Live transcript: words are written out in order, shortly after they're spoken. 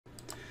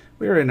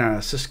We're in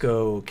a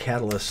Cisco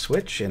Catalyst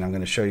switch, and I'm going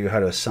to show you how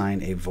to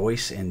assign a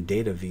voice and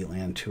data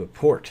VLAN to a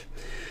port.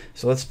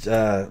 So let's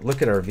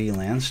look at our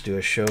VLANs, do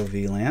a show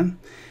VLAN,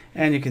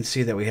 and you can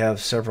see that we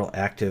have several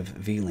active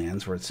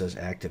VLANs where it says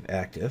active,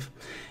 active.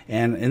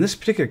 And in this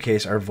particular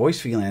case, our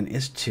voice VLAN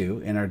is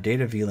 2 and our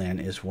data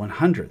VLAN is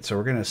 100. So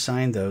we're going to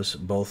assign those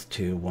both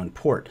to one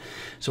port.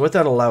 So what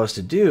that'll allow us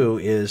to do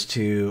is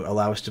to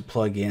allow us to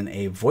plug in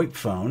a VoIP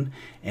phone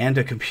and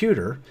a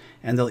computer,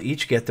 and they'll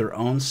each get their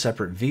own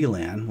separate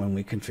VLAN when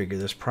we configure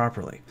this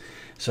properly.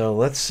 So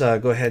let's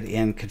go ahead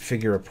and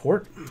configure a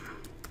port.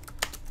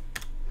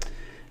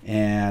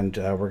 And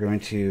we're going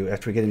to,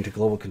 after we get into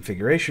global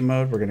configuration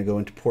mode, we're going to go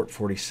into port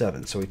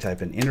 47. So we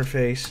type in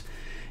interface,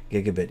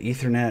 gigabit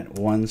Ethernet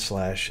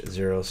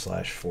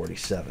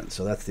 1/0/47.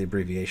 So that's the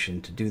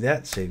abbreviation to do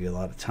that, save you a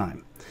lot of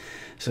time.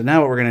 So now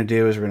what we're going to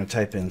do is we're going to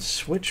type in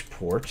switch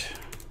port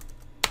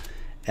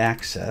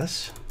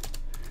access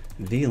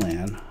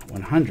VLAN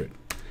 100.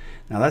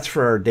 Now that's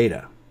for our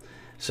data.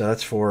 So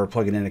that's for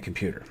plugging in a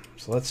computer.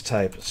 So let's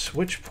type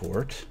switch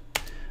port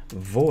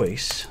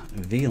voice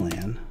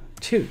VLAN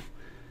 2.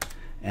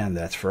 And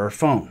that's for our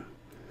phone.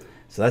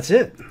 So that's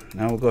it.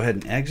 Now we'll go ahead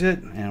and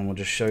exit, and we'll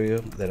just show you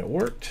that it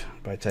worked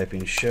by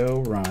typing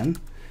show run.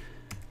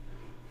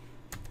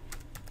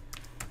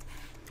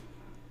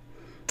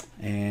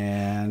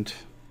 And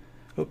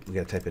we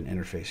got to type in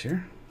interface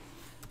here.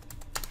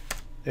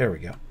 There we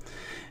go.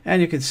 And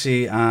you can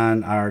see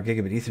on our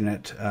gigabit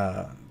Ethernet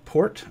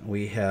port,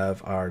 we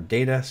have our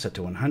data set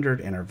to 100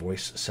 and our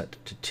voice set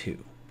to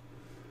 2.